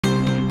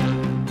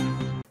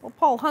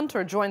Well, Paul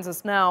Hunter joins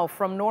us now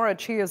from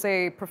Norwich. He is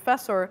a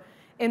professor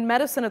in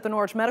medicine at the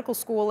Norwich Medical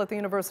School at the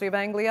University of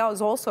Anglia,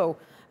 is also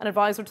an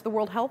advisor to the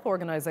World Health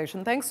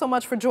Organization. Thanks so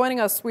much for joining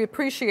us. We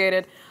appreciate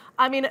it.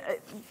 I mean,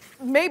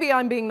 maybe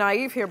I'm being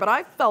naive here, but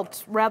I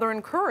felt rather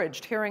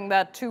encouraged hearing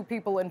that 2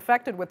 people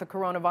infected with the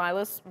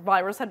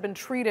coronavirus had been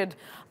treated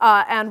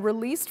and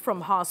released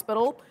from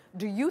hospital.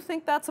 Do you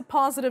think that's a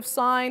positive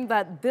sign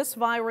that this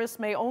virus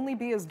may only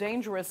be as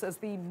dangerous as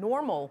the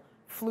normal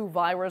flu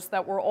virus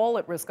that we're all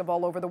at risk of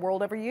all over the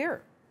world every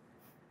year?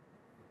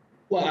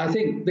 Well, I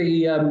think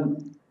they're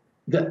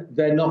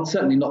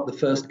certainly not the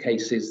first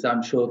cases,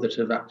 I'm sure, that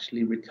have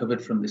actually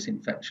recovered from this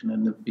infection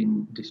and have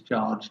been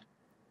discharged.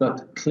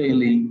 But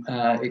clearly,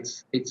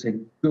 it's a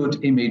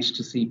good image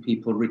to see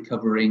people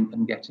recovering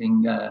and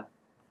getting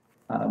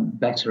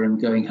better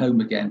and going home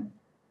again.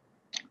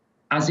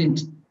 As in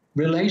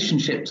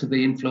relationship to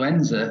the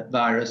influenza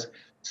virus,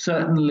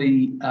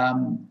 certainly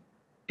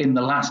in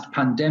the last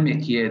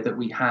pandemic year that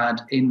we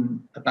had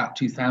in about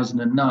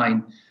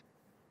 2009,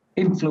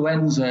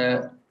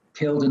 influenza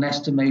killed an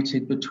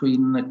estimated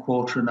between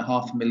 250,000 and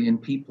 500,000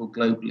 people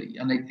globally.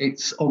 And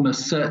it's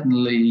almost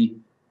certainly,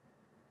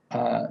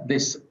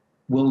 this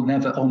will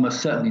almost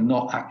certainly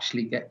not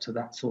actually get to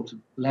that sort of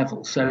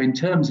level. So in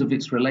terms of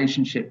its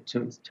relationship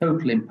to its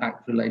total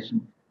impact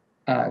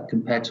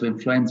compared to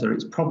influenza,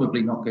 it's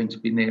probably not going to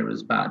be near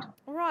as bad.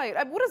 Right.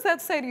 What does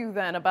that say to you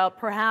then about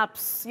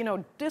perhaps,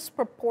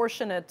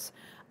 disproportionate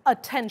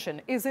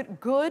attention? Is it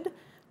good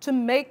to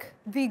make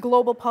the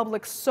global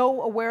public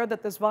so aware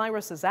that this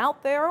virus is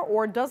out there,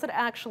 or does it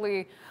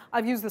actually,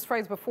 I've used this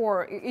phrase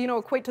before,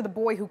 equate to the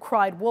boy who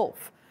cried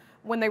wolf,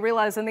 when they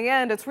realize in the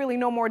end it's really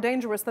no more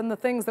dangerous than the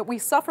things that we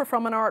suffer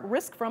from and are at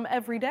risk from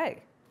every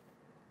day?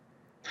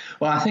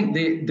 Well, I think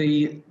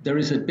there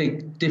is a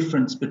big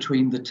difference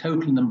between the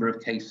total number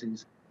of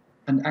cases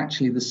and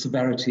actually the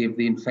severity of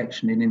the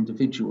infection in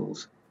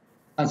individuals.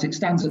 As it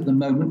stands at the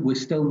moment, we're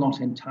still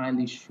not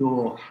entirely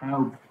sure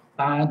how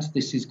bad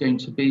this is going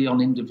to be on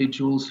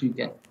individuals who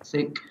get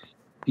sick.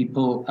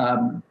 People,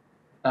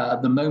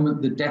 at the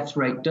moment, the death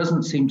rate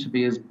doesn't seem to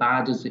be as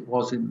bad as it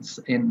was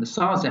in the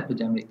SARS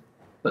epidemic,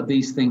 but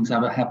these things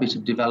have a habit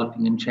of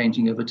developing and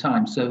changing over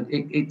time. So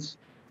it's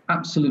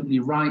absolutely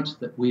right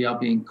that we are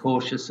being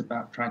cautious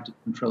about trying to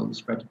control the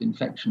spread of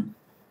infection.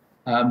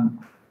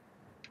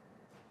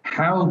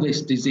 How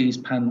this disease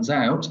pans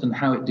out and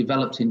how it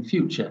develops in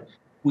future,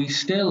 we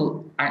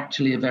still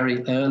actually are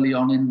very early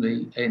on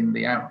in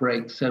the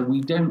outbreak, so we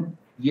don't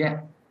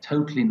yet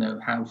totally know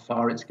how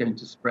far it's going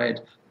to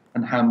spread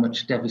and how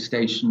much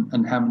devastation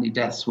and how many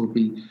deaths will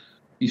be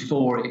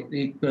before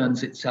it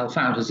burns itself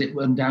out, as it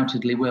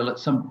undoubtedly will at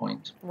some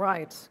point.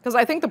 Right, because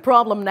I think the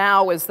problem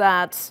now is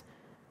that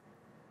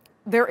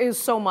there is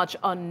so much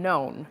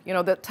unknown,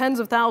 that tens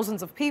of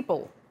thousands of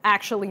people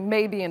actually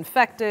may be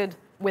infected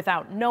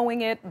without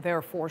knowing it,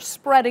 therefore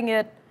spreading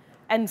it,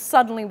 and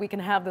suddenly we can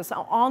have this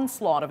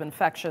onslaught of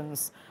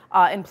infections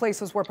in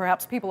places where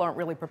perhaps people aren't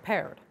really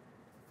prepared.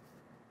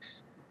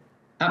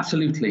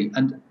 Absolutely,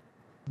 and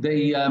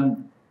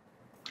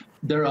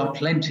there are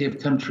plenty of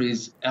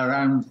countries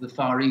around the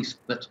Far East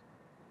that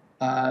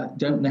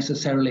don't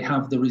necessarily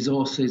have the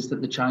resources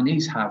that the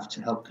Chinese have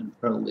to help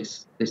control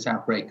this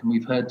outbreak. And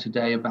we've heard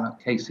today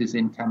about cases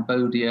in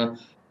Cambodia.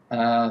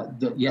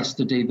 That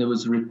yesterday there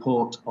was a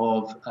report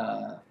of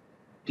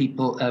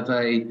people of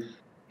a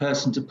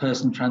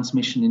person-to-person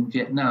transmission in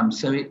Vietnam.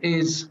 So it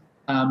is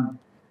a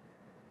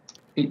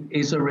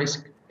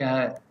risk,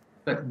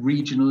 but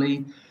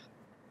regionally,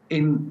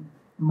 in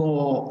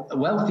more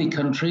wealthy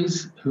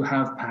countries who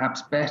have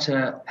perhaps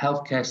better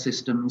healthcare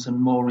systems and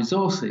more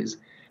resources,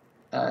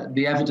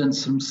 the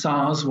evidence from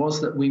SARS was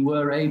that we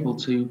were able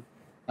to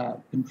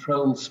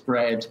control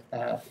spread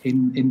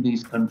in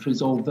these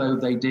countries, although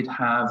they did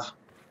have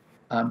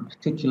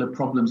particular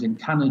problems in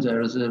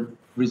Canada as a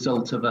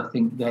result of, I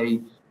think,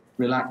 they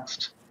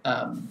relaxed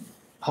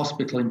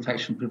hospital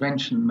infection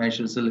prevention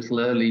measures a little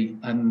early,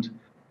 and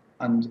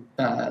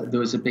there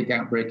was a big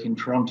outbreak in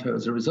Toronto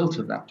as a result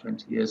of that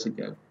 20 years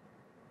ago.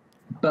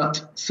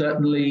 But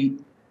certainly,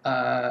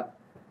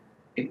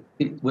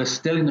 we're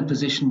still in a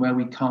position where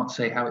we can't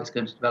say how it's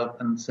going to develop,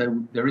 and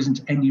so there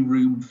isn't any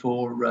room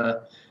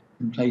for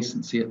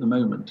complacency at the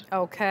moment.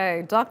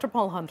 Okay, Dr.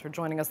 Paul Hunter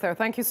joining us there.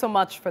 Thank you so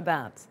much for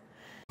that.